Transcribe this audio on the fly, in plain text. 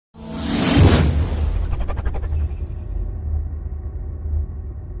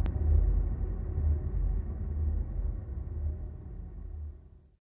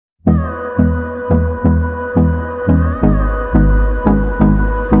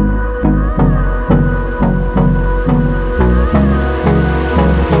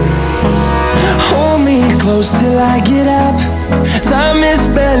close till I get up. Time is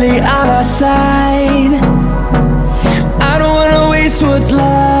barely on our side. I don't wanna waste what's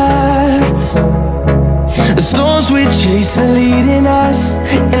left. The storms we chase are leading us,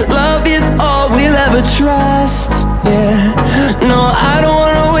 and love is all we'll ever trust. Yeah, no, I don't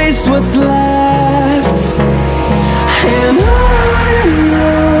wanna waste what's left. And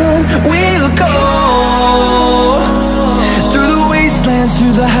on we'll go, through the wastelands,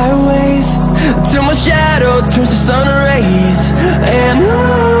 through the highways, till my shadow turns to sun rays. And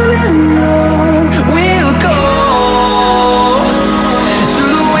on we'll go,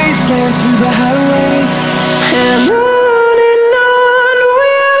 through the wastelands, through the highways, and on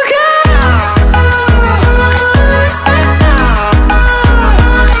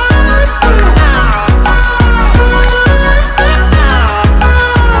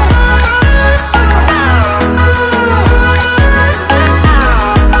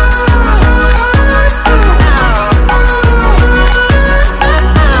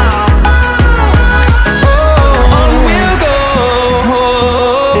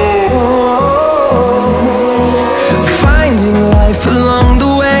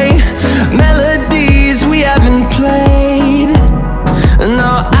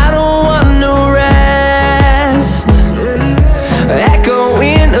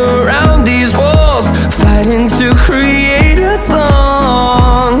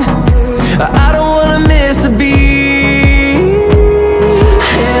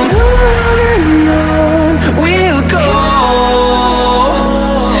we'll go.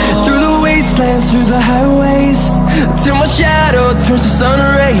 Through the highways, till my shadow turns to sun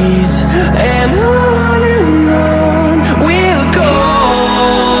rays. And on we'll go,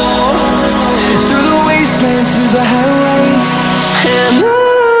 through the wastelands, through the highways, and on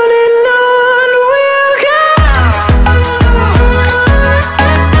we'll go.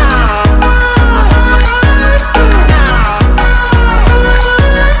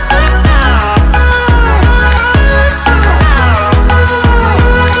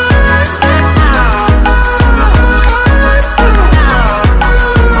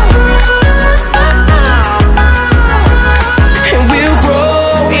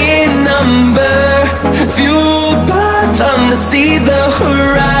 See the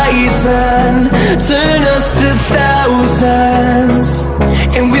horizon turn us to thousands,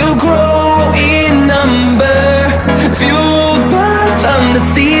 and we'll grow in number, fueled by them. To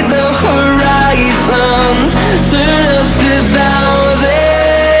see the horizon turn us to thousands,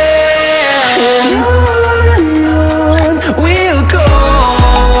 and on we'll go,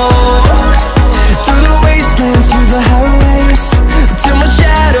 through the wastelands, through the highways, till my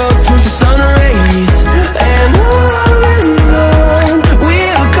shadow turns to sun rays. And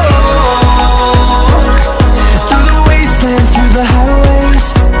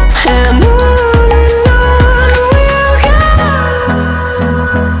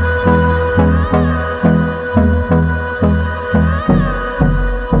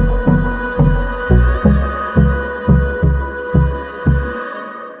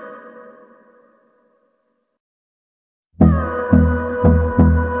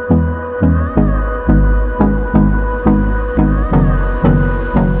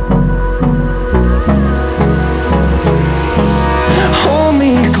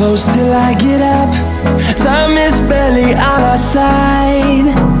close till I get up. Time is barely on our side.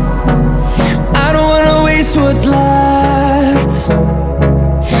 I don't wanna waste what's left.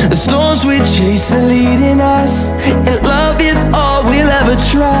 The storms we chase are leading us, and love is all we'll ever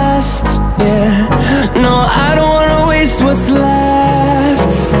trust. Yeah, no, I don't wanna waste what's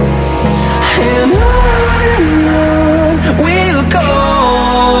left. And on we'll go,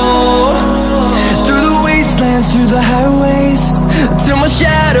 through the wastelands, through the highways, till my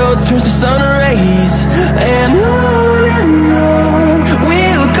shadow turns to sun rays. And on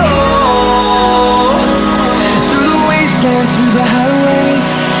we'll go, through the wastelands, through the highways,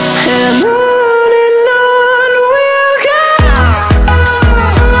 and on we'll go.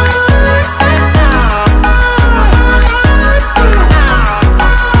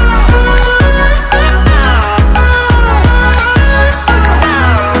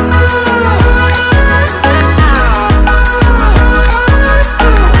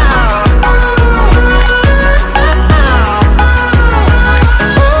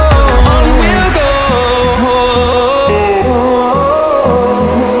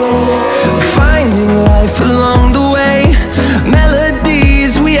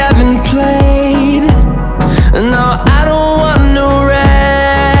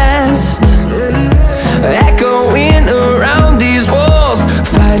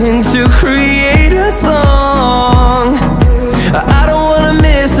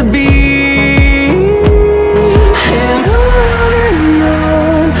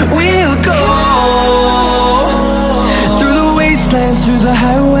 the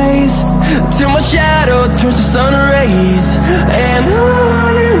highways, till my shadow turns to sun rays. And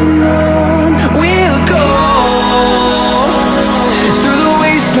on we'll go, through the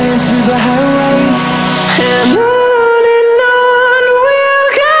wastelands, through the highways. And on we'll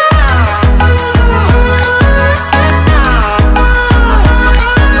go.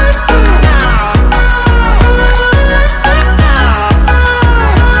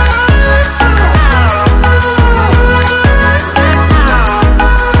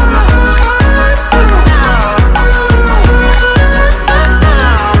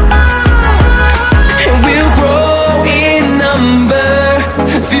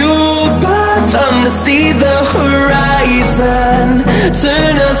 See the horizon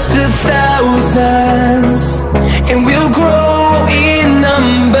turn us to thousands, and we'll grow in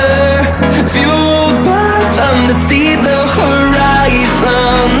number, fueled by them to see the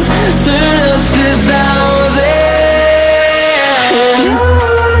horizon turn us to thousands. And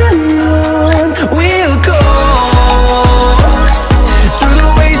on we'll go, through the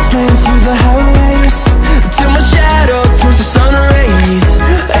wastelands, through the highways, till my shadow turns to sun rays.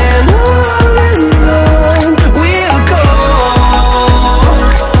 And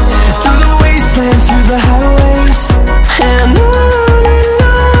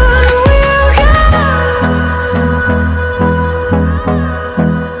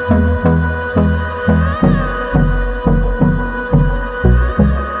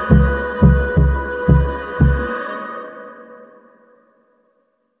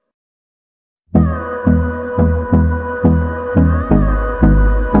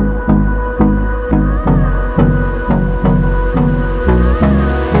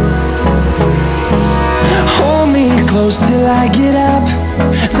close till I get up.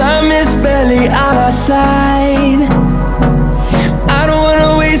 Time is barely on our side. I don't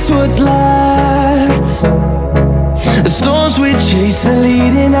wanna waste what's left. The storms we chase are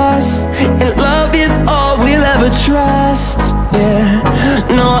leading us, and love is all we'll ever trust. Yeah,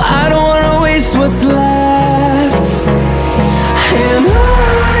 no, I don't wanna waste what's left. And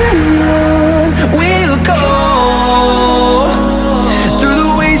on we'll go, through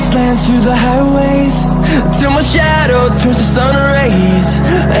the wastelands, through the highways, till my shadow turns to sun rays.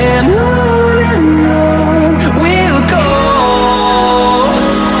 And on we'll go,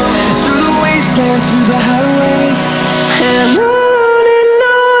 through the wastelands, through the highways. And on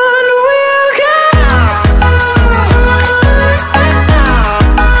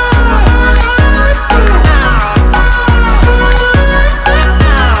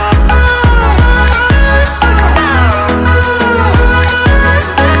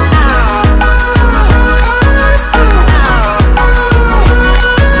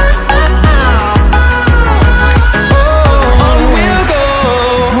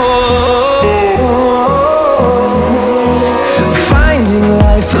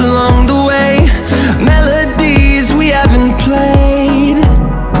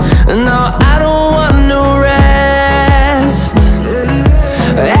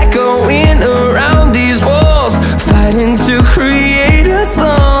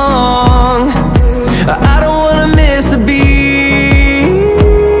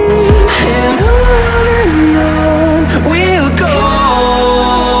we'll go.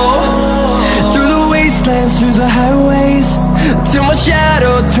 Through the highways, till my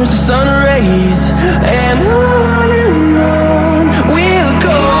shadow turns to sun rays. And on we'll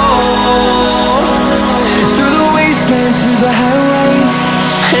go, through the wastelands, through the highways.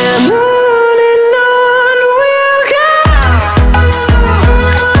 And on we'll go.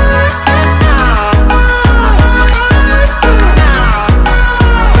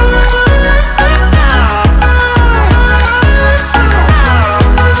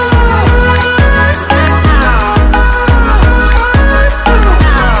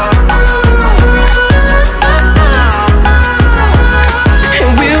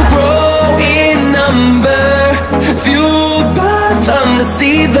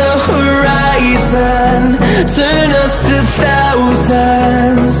 See the horizon turn us to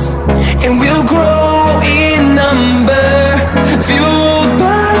thousands, and we'll grow in number, fueled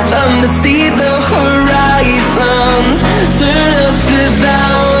by them to see the horizon turn us to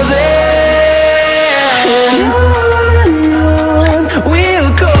thousands. And on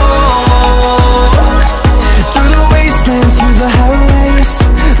we'll go, through the wastelands, through the highways,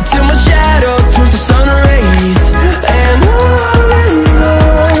 till my shadow turns to sun rays. And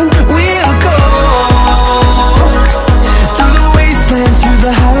through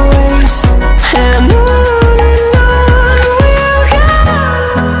the highways.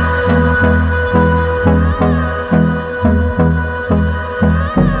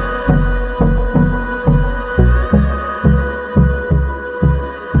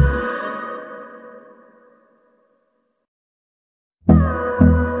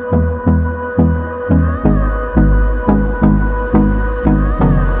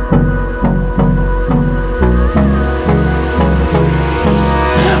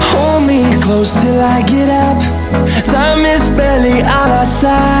 close till I get up. Time is barely on our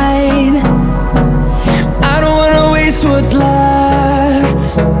side. I don't wanna waste what's left.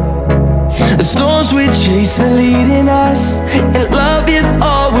 The storms we chase are leading us, and love is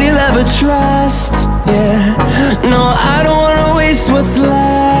all we'll ever trust. Yeah, no, I don't wanna waste what's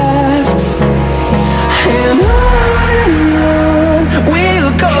left. And on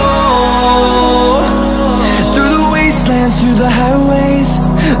we'll go, through the wastelands, through the highways,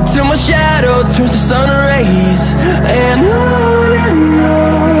 till my shadow turns to sun rays. And on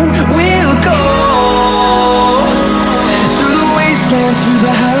we'll go, through the wastelands, through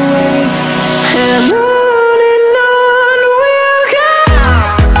the highways, and on we'll go.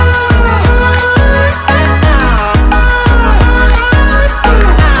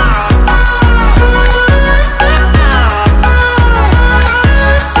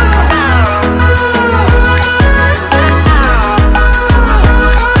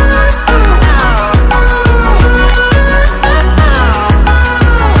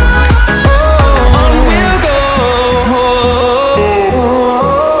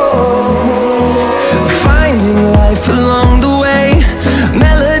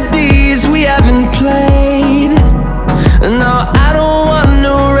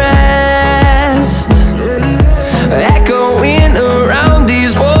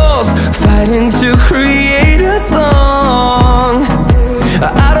 To create a song,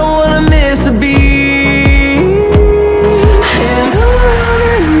 I don't wanna miss a beat. And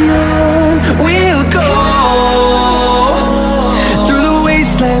on we'll go, through the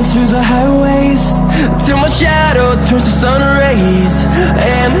wastelands, through the highways, till my shadow turns to sun rays.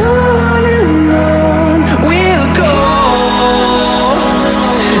 And on we'll go,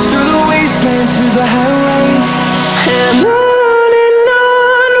 through the wastelands, through the highways, and on.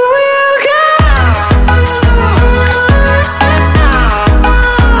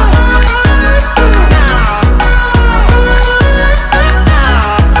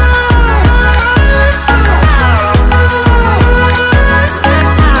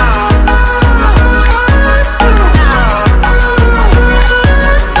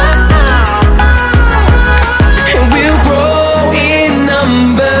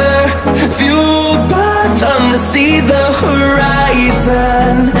 Fueled by them to see the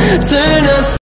horizon, to